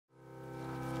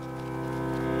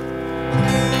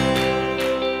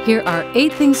Here are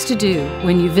 8 things to do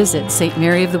when you visit St.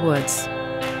 Mary of the Woods.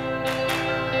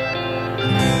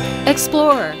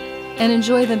 Explore and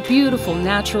enjoy the beautiful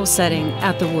natural setting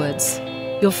at the woods.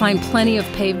 You'll find plenty of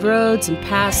paved roads and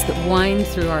paths that wind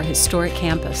through our historic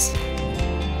campus.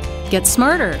 Get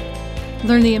smarter.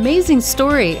 Learn the amazing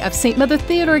story of Saint Mother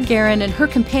Theodore Guerin and her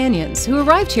companions who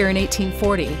arrived here in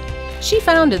 1840. She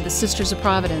founded the Sisters of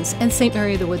Providence and St.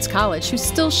 Mary of the Woods College, who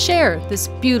still share this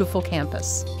beautiful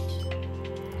campus.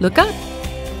 Look up.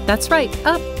 That's right,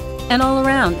 up and all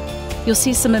around. You'll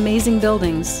see some amazing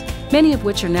buildings, many of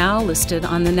which are now listed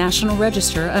on the National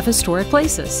Register of Historic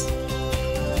Places.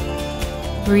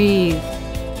 Breathe.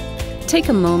 Take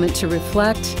a moment to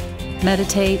reflect,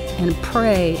 meditate, and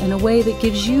pray in a way that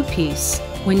gives you peace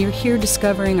when you're here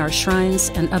discovering our shrines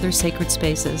and other sacred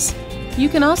spaces. You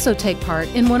can also take part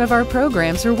in one of our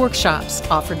programs or workshops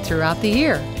offered throughout the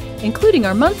year, including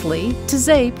our monthly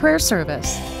Taizé prayer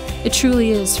service. It truly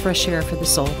is fresh air for the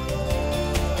soul.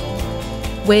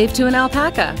 Wave to an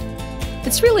alpaca.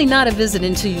 It's really not a visit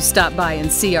until you stop by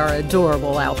and see our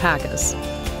adorable alpacas.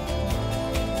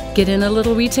 Get in a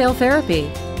little retail therapy.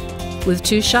 With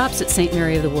 2 shops at St.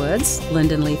 Mary of the Woods,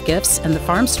 Linden Leaf Gifts, and the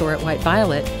farm store at White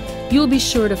Violet, you'll be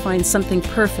sure to find something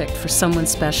perfect for someone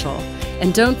special.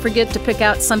 And don't forget to pick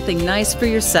out something nice for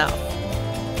yourself.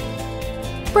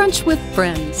 Brunch with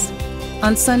friends.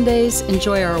 On Sundays,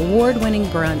 enjoy our award-winning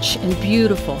brunch in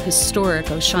beautiful, historic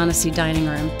O'Shaughnessy dining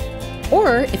room.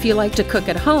 Or, if you like to cook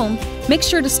at home, make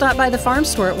sure to stop by the farm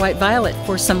store at White Violet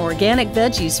for some organic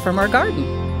veggies from our garden.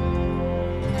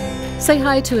 Say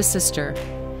hi to a sister.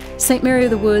 St. Mary of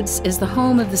the Woods is the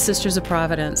home of the Sisters of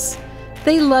Providence.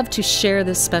 They love to share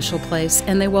this special place,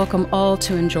 and they welcome all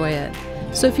to enjoy it.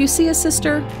 So if you see a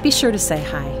sister, be sure to say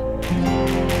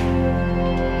hi.